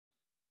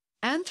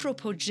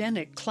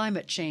Anthropogenic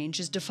climate change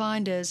is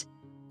defined as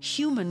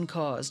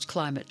human-caused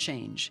climate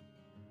change.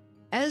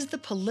 As the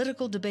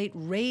political debate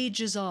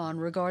rages on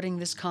regarding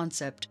this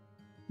concept,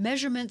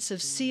 measurements of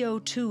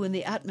CO2 in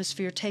the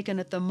atmosphere taken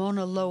at the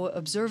Mauna Loa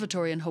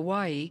Observatory in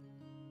Hawaii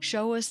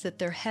show us that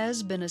there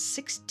has been a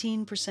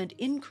 16%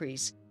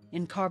 increase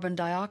in carbon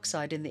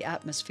dioxide in the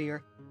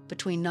atmosphere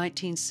between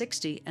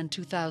 1960 and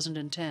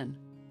 2010.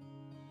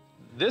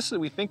 This,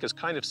 we think, is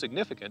kind of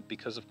significant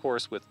because, of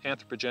course, with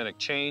anthropogenic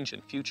change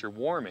and future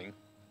warming,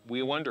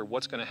 we wonder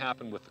what's going to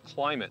happen with the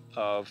climate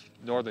of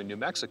northern New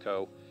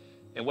Mexico.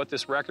 And what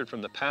this record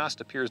from the past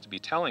appears to be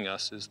telling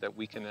us is that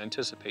we can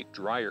anticipate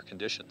drier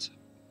conditions,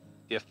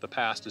 if the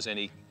past is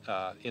any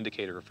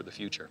indicator for the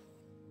future.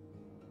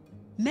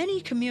 Many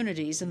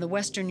communities in the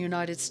western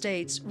United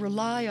States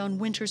rely on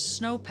winter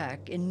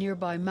snowpack in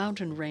nearby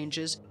mountain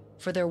ranges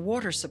for their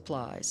water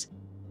supplies.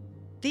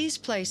 These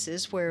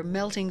places, where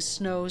melting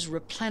snows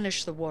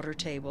replenish the water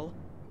table,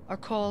 are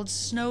called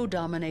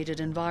snow-dominated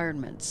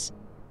environments.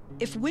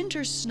 If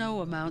winter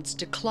snow amounts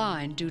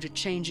decline due to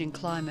changing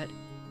climate,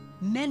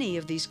 many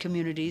of these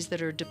communities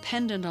that are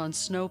dependent on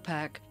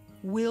snowpack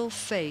will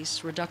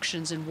face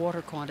reductions in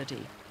water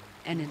quantity,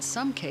 and in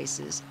some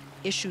cases,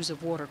 issues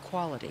of water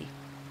quality.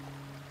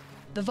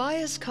 The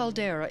Valles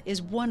Caldera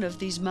is one of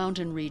these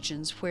mountain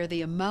regions where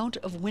the amount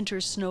of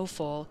winter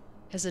snowfall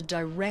has a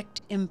direct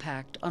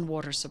impact on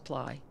water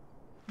supply.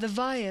 The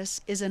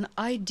Valles is an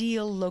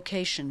ideal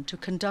location to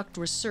conduct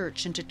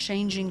research into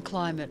changing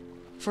climate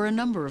for a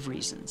number of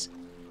reasons.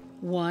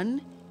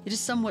 One, it is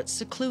somewhat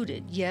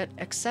secluded, yet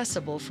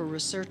accessible for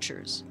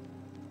researchers.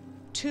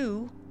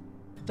 Two,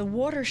 the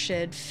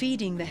watershed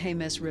feeding the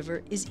Jemez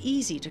River is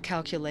easy to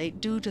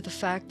calculate due to the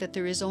fact that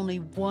there is only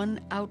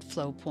one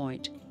outflow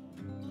point.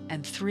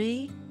 And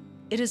three,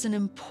 it is an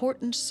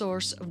important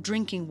source of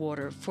drinking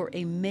water for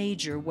a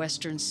major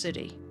western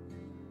city.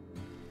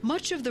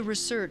 Much of the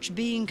research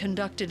being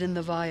conducted in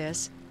the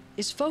Valles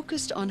is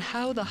focused on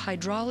how the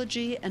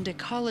hydrology and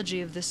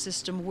ecology of the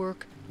system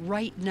work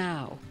right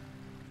now.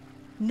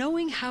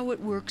 Knowing how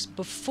it works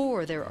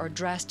before there are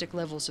drastic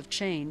levels of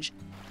change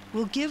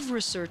will give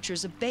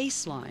researchers a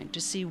baseline to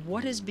see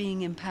what is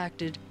being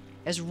impacted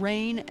as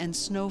rain and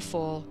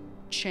snowfall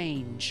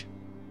change.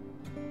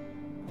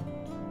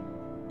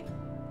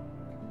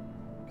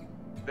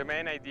 The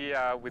main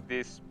idea with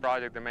this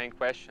project, the main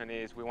question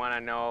is we want to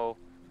know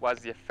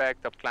what's the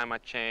effect of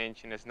climate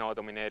change in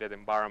snow-dominated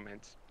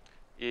environments.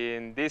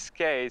 In this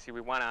case, if we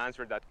want to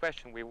answer that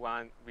question,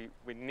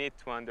 we need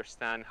to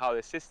understand how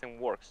the system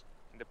works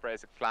in the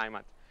present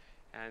climate.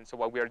 And so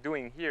what we are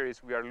doing here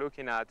is we are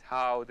looking at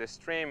how the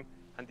stream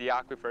and the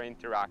aquifer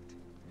interact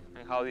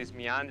and how these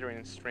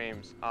meandering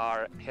streams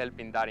are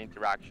helping that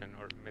interaction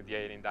or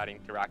mediating that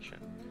interaction.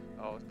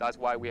 So that's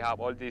why we have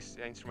all this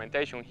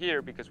instrumentation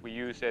here, because we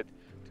use it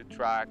to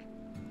track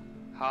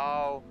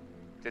how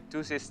the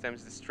two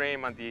systems, the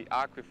stream and the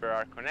aquifer,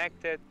 are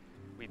connected.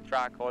 We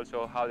track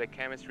also how the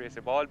chemistry is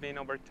evolving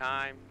over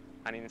time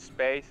and in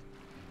space.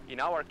 In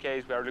our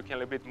case, we are looking a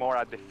little bit more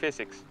at the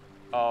physics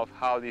of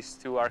how these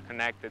two are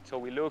connected. So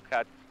we look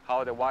at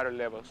how the water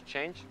levels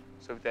change.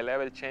 So if the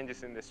level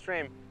changes in the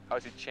stream, how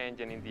is it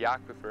changing in the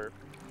aquifer?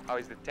 How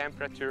is the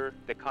temperature,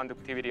 the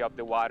conductivity of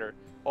the water?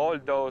 All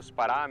those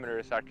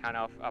parameters are kind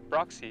of a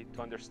proxy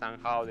to understand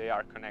how they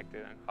are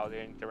connected and how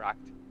they interact.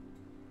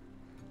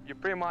 You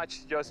pretty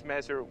much just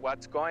measure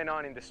what's going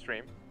on in the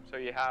stream. So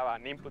you have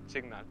an input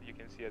signal, you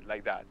can see it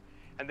like that.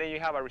 And then you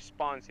have a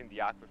response in the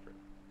aquifer.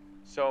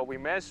 So we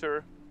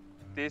measure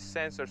these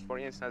sensors, for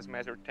instance,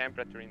 measure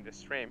temperature in the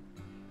stream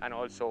and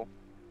also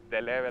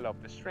the level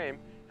of the stream.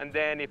 And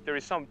then if there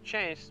is some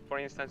change, for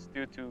instance,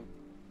 due to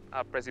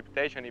a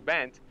precipitation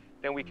event,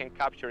 then we can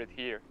capture it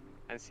here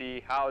and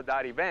see how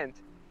that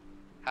event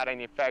had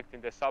an effect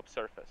in the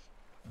subsurface.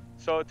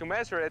 So to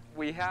measure it,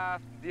 we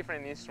have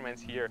different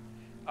instruments here.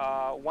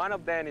 One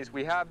of them is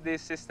we have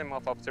this system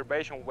of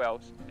observation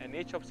wells, and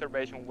each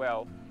observation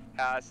well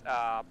has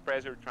a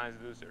pressure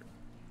transducer.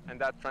 And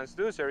that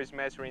transducer is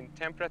measuring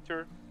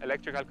temperature,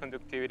 electrical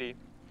conductivity,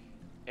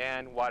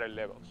 and water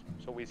levels.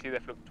 So we see the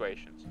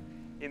fluctuations.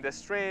 In the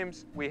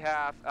streams, we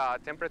have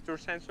temperature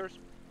sensors.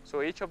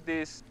 So each of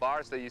these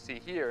bars that you see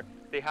here,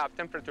 they have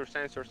temperature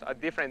sensors at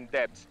different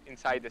depths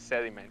inside the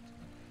sediment.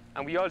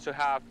 And we also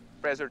have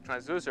pressure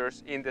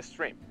transducers in the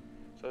stream.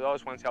 So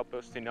those ones help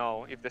us to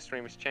know if the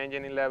stream is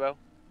changing in level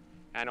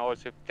and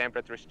also if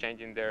temperature is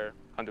changing their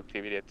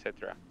conductivity,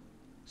 etc.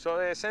 So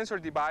the sensor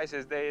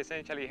devices, they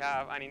essentially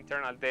have an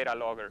internal data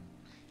logger.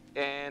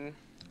 And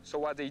so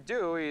what they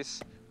do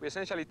is we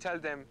essentially tell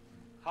them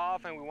how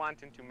often we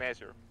want them to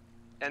measure.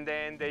 And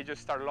then they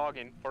just start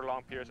logging for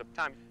long periods of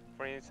time.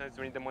 For instance,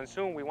 during the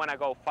monsoon, we want to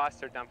go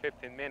faster than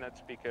 15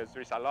 minutes because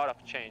there's a lot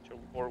of change,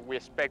 or we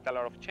expect a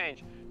lot of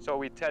change. So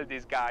we tell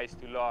these guys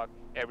to log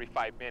every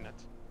 5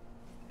 minutes.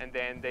 And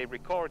then they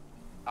record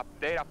a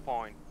data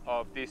point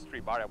of these three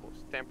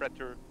variables: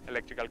 temperature,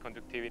 electrical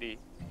conductivity,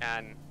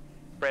 and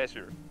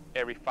pressure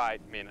every 5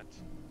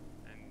 minutes.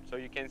 And so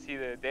you can see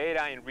the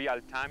data in real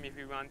time if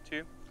you want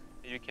to.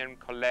 You can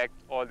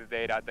collect all the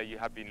data that you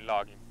have been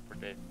logging for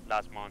the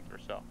last month or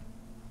so.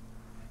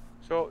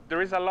 So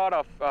there is a lot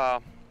of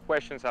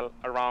questions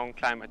around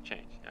climate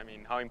change. I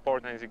mean, how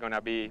important is it going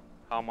to be?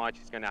 How much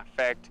it's going to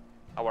affect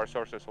our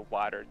sources of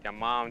water, the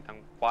amount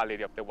and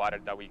quality of the water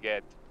that we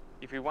get.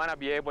 If we want to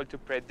be able to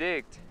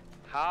predict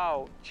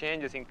how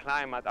changes in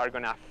climate are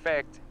going to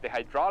affect the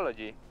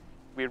hydrology,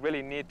 we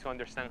really need to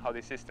understand how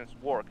the systems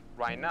work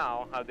right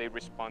now, how they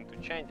respond to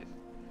changes.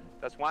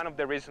 That's one of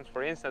the reasons,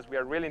 for instance, we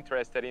are really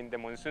interested in the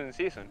monsoon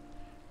season,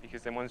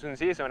 because the monsoon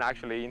season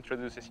actually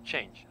introduces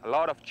change, a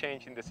lot of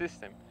change in the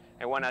system,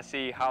 and want to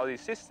see how the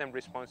system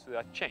responds to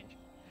that change.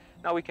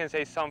 Now we can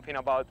say something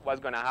about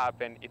what's going to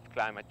happen if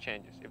climate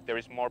changes, if there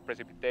is more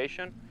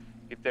precipitation,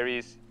 if there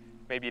is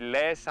maybe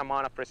less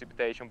amount of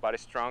precipitation but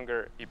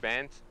stronger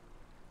events,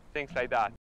 things like that.